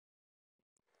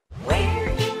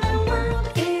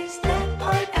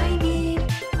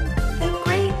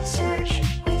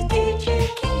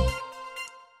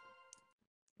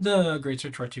The Great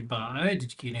Search brought to you by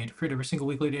DigiKey and Adafruit. Every single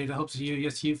weekly data helps you,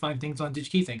 yes, you find things on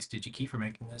DigiKey. Thanks, DigiKey, for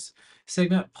making this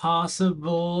segment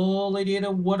possible. Lady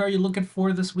Ada, what are you looking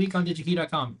for this week on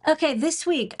digikey.com? Okay, this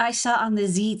week I saw on the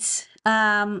Zeets,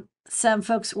 some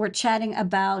folks were chatting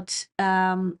about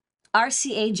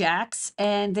RCA jacks,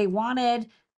 and they wanted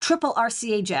triple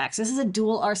RCA jacks. This is a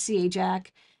dual RCA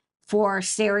jack for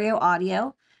stereo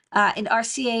audio. And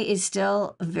RCA is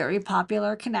still a very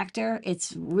popular connector.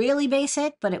 It's really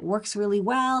basic, but it works really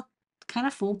well, kind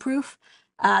of foolproof.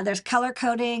 There's color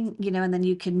coding, and then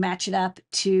you can match it up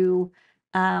to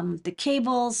the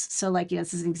cables. So like,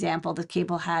 this is an example. The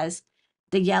cable has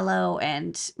the yellow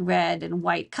and red and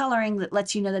white coloring that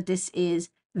lets you know that this is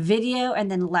video, and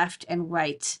then left and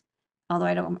right.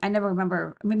 Although I never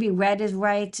remember, maybe red is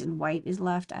right and white is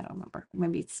left. I don't remember.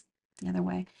 Maybe it's the other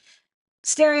way.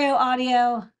 Stereo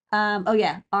audio. Oh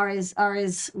yeah, R is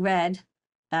red.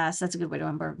 So that's a good way to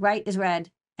remember. Right is red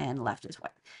and left is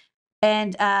white.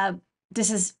 And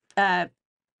this is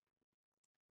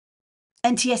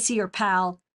NTSC or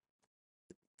PAL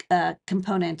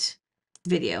component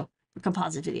video,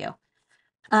 composite video.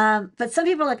 But some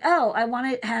people are like, oh, I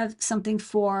want to have something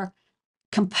for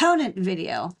component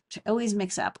video, which I always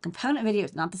mix up. Component video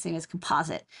is not the same as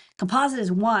composite. Composite is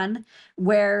one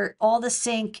where all the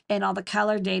sync and all the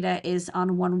color data is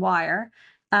on one wire.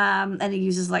 And it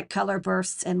uses like color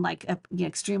bursts and like a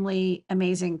extremely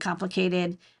amazing,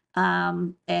 complicated,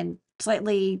 and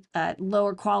slightly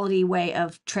lower quality way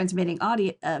of transmitting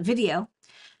audio, video.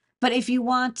 But if you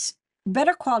want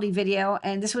better quality video,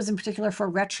 and this was in particular for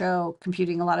retro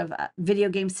computing, a lot of video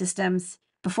game systems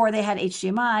before they had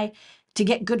HDMI, to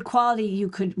get good quality, you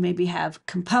could maybe have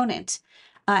component.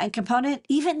 And component,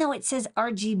 even though it says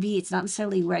RGB, it's not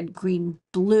necessarily red, green,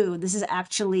 blue. This is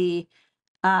actually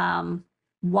Y,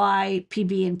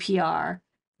 PB, and PR,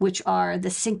 which are the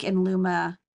sync and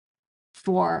luma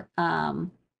for a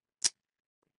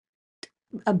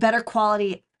better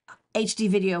quality HD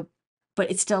video,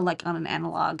 but it's still like on an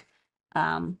analog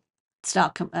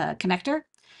style connector.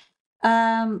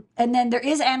 And then there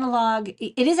is analog.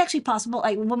 It is actually possible.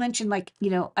 I will mention, like,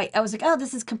 I was like, oh,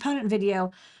 this is component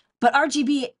video, but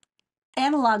RGB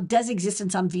analog does exist in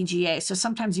some VGA. So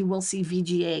sometimes you will see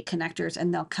VGA connectors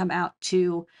and they'll come out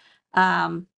to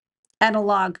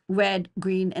analog red,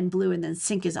 green, and blue, and then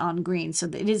sync is on green. So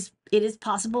it is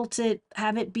possible to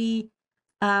have it be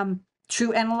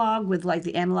true analog with like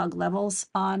the analog levels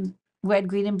on red,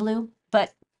 green, and blue.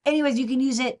 But anyways, you can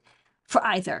use it for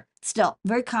either. Still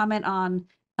very common on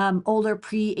older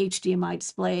pre-HDMI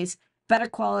displays, better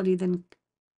quality than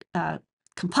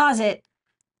composite,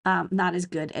 not as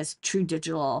good as true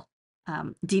digital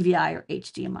DVI or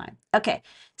HDMI. Okay,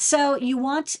 so you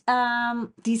want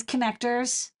these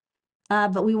connectors,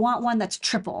 but we want one that's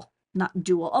triple, not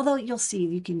dual. Although you'll see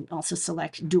you can also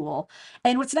select dual.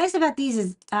 And what's nice about these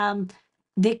is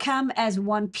they come as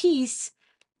one piece.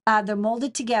 They're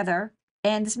molded together,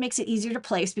 and this makes it easier to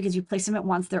place because you place them at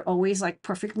once. They're always like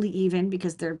perfectly even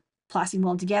because they're plastic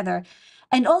molded together.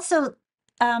 And also,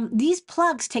 these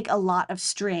plugs take a lot of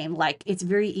strain. Like, it's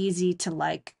very easy to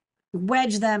like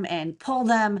wedge them and pull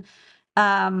them,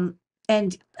 and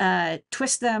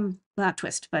twist them, not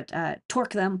twist, but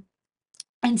torque them.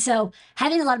 And so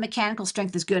having a lot of mechanical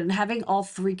strength is good, and having all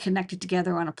three connected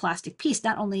together on a plastic piece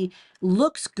not only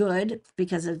looks good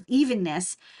because of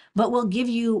evenness, but will give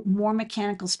you more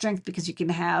mechanical strength because you can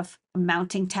have a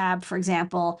mounting tab, for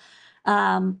example,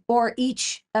 or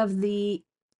each of the,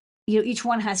 each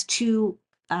one has two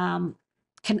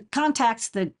contacts,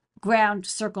 the ground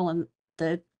circle and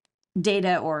the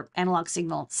data or analog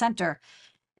signal center.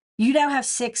 You now have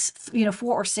six, 4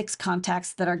 or 6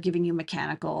 contacts that are giving you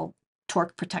mechanical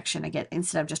torque protection again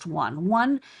instead of just one.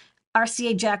 One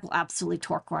RCA jack will absolutely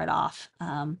torque right off,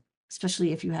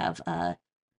 especially if you have a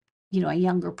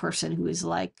younger person who is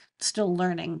like still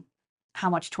learning how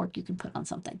much torque you can put on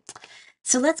something.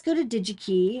 So let's go to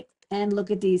DigiKey and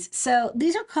look at these. So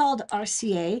these are called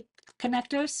RCA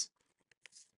connectors,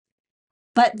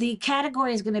 but the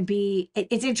category is going to be,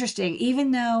 it's interesting,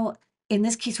 even though in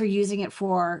this case we're using it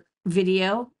for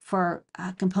video, for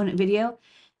component video,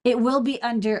 it will be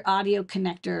under audio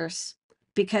connectors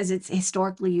because it's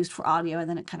historically used for audio, and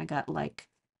then it kind of got like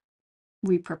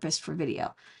repurposed for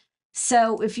video.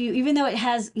 So if you, even though it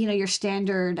has, your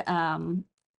standard, that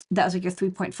was like your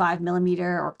 3.5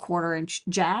 millimeter or 1/4 inch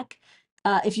jack,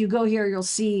 if you go here, you'll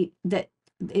see that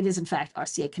it is in fact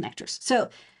RCA connectors. So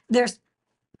there's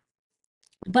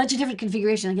a bunch of different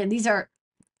configurations. Again, these are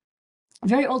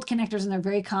very old connectors and they're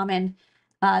very common.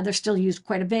 They're still used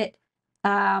quite a bit.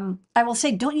 I will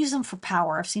say, don't use them for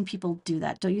power. I've seen people do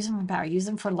that. Don't use them for power. Use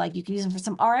them for, like, you can use them for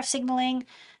some RF signaling,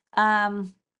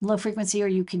 low frequency, or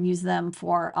you can use them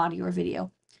for audio or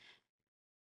video.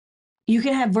 You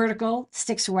can have vertical,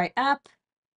 sticks right up.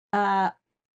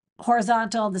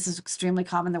 Horizontal, this is extremely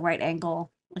common, the right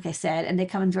angle, like I said, and they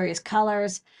come in various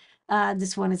colors.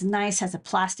 This one is nice, has a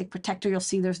plastic protector. You'll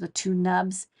see there's the two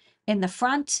nubs in the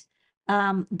front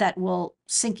that will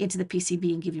sink into the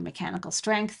PCB and give you mechanical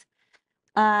strength.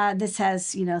 This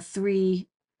has, you know, 3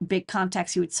 big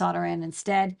contacts you would solder in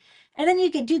instead. And then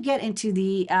you do get into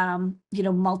the, you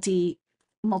know,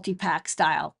 multi-pack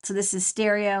style. So this is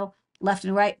stereo, left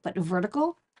and right, but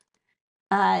vertical.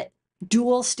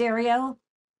 Dual stereo,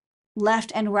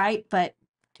 left and right, but,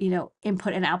 you know,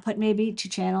 input and output, maybe 2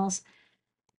 channels.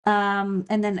 And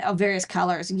then various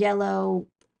colors. Yellow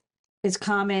is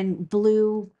common,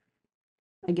 blue,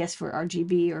 I guess for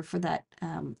RGB or for that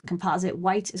composite.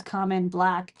 White is common,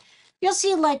 black. You'll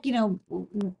see, like, you know,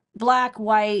 black,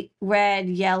 white, red,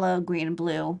 yellow, green, and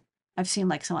blue. I've seen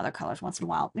like some other colors once in a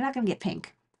while. You're not going to get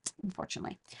pink,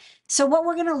 unfortunately. So what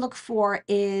we're going to look for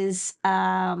is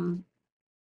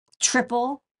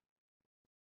triple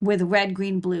with red,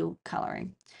 green, blue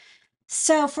coloring.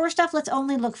 So first off, let's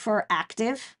only look for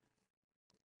active.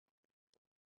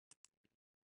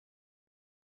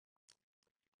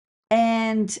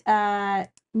 And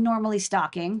normally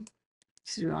stocking.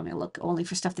 So we want to look only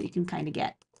for stuff that you can kind of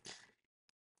get.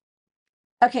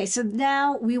 Okay, so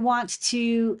now we want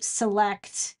to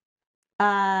select,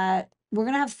 we're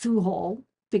going to have through hole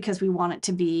because we want it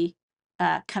to be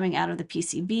coming out of the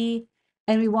PCB.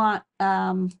 And we want,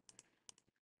 let's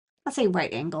say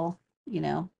right angle, you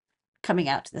know, coming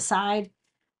out to the side.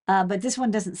 But this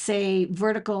one doesn't say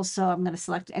vertical, so I'm going to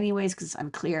select it anyways because it's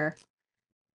unclear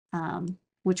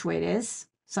which way it is.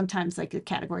 Sometimes like the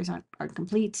categories aren't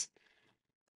complete.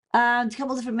 A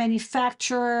couple different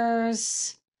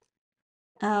manufacturers.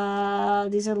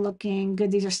 These are looking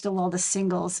good. These are still all the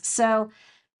singles. So,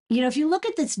 you know, if you look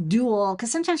at this dual,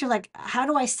 because sometimes you're like, how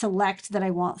do I select that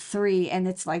I want 3? And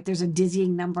it's like there's a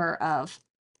dizzying number of,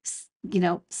 you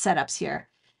know, setups here.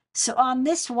 So on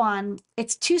this one,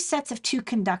 it's 2 sets of 2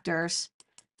 conductors,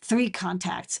 3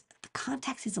 contacts. The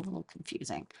contacts is a little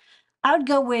confusing. I would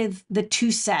go with the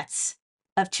 2 sets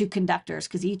of 2 conductors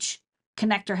because each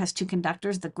connector has 2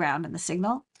 conductors, the ground and the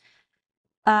signal.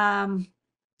 And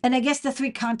I guess the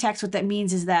 3 contacts, what that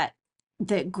means is that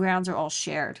the grounds are all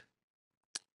shared.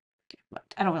 But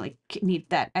I don't really need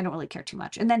that. I don't really care too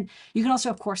much. And then you can also,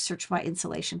 of course, search by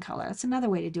insulation color. That's another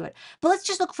way to do it. But let's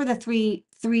just look for the three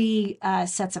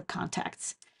sets of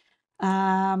contacts.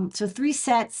 So 3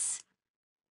 sets,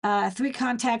 3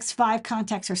 contacts, 5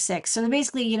 contacts, or 6. So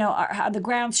basically, you know, are the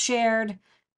grounds shared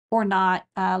or not?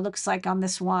 Looks like on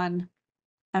this one,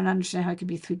 I don't understand how it could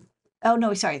be 3. Oh,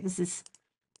 no, sorry. This is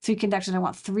 3 conductors. I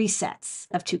want 3 sets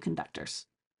of 2 conductors.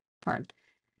 Pardon.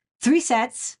 3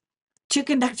 sets, 2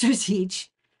 conductors each,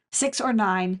 6 or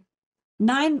 9.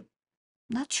 9,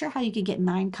 not sure how you could get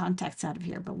 9 contacts out of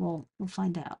here, but we'll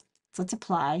find out. So let's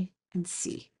apply and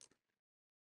see.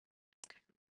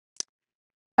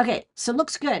 Okay, so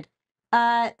looks good.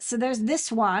 So there's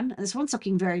this one. This one's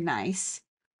looking very nice.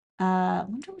 I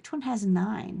wonder which one has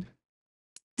 9.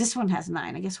 This one has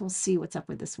 9. I guess we'll see what's up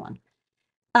with this one.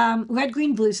 Red,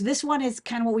 green, blue. So this one is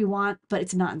kind of what we want, but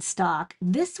it's not in stock.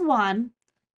 This one,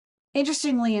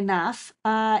 interestingly enough,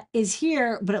 is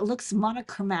here, but it looks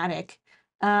monochromatic.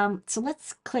 So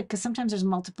let's click, because sometimes there's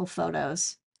multiple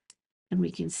photos, and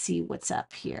we can see what's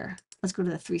up here. Let's go to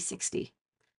the 360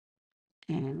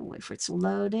 and wait for it's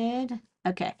loaded.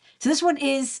 Okay, so this one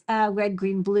is red,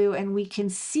 green, blue, and we can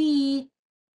see,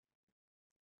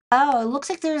 oh, it looks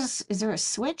like is there a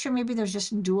switch, or maybe there's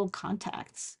just dual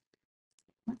contacts?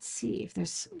 Let's see if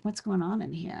there's, what's going on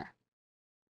in here.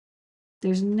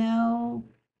 There's no,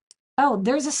 oh,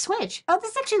 there's a switch. Oh,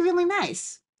 this is actually really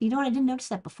nice. You know what? I didn't notice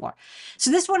that before.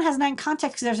 So this one has 9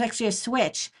 contacts. There's actually a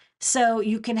switch. So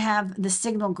you can have the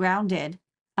signal grounded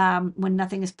when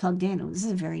nothing is plugged in. Oh, this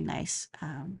is a very nice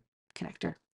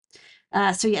connector.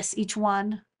 So yes, each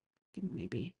one,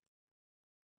 maybe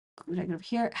over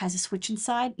here, has a switch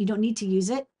inside. You don't need to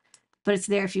use it, but it's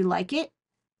there if you like it.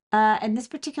 And this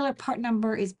particular part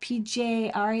number is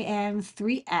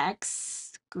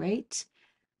PJREM3X. Great.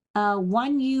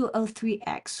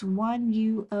 1U03X.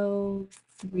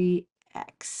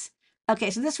 1U03X.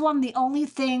 Okay, so this one, the only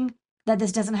thing that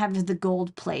this doesn't have is the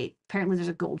gold plate. Apparently there's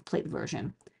a gold plate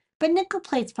version. But nickel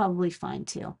plate's probably fine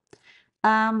too.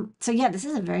 So yeah, this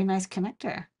is a very nice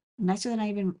connector. Nicer than I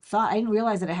even thought. I didn't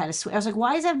realize that it had a switch. I was like,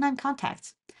 why does it have 9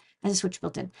 contacts? Has a switch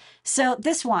built in. So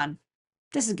this one,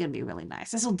 this is going to be really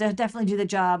nice. This will definitely do the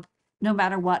job no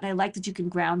matter what. And I like that you can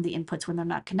ground the inputs when they're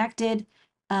not connected.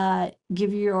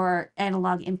 give your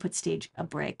analog input stage a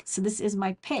break. So this is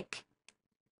my pick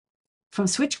from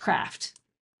Switchcraft.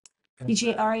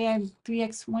 PGA REM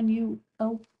 3X1U03X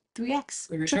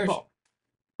Clear your charge. triple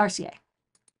RCA.